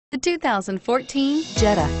The 2014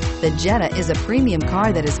 Jetta. The Jetta is a premium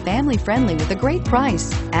car that is family-friendly with a great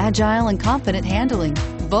price, agile and confident handling.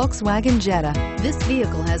 Volkswagen Jetta. This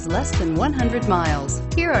vehicle has less than 100 miles.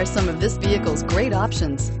 Here are some of this vehicle's great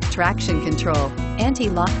options: traction control,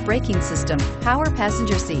 anti-lock braking system, power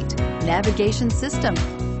passenger seat, navigation system,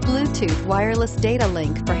 Bluetooth wireless data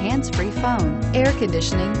link for hands-free phone, air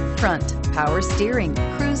conditioning, front, power steering,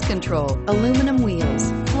 cruise control, aluminum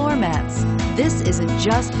wheels, floor mats. This isn't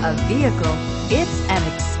just a vehicle, it's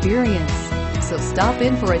an experience. So stop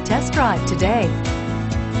in for a test drive today.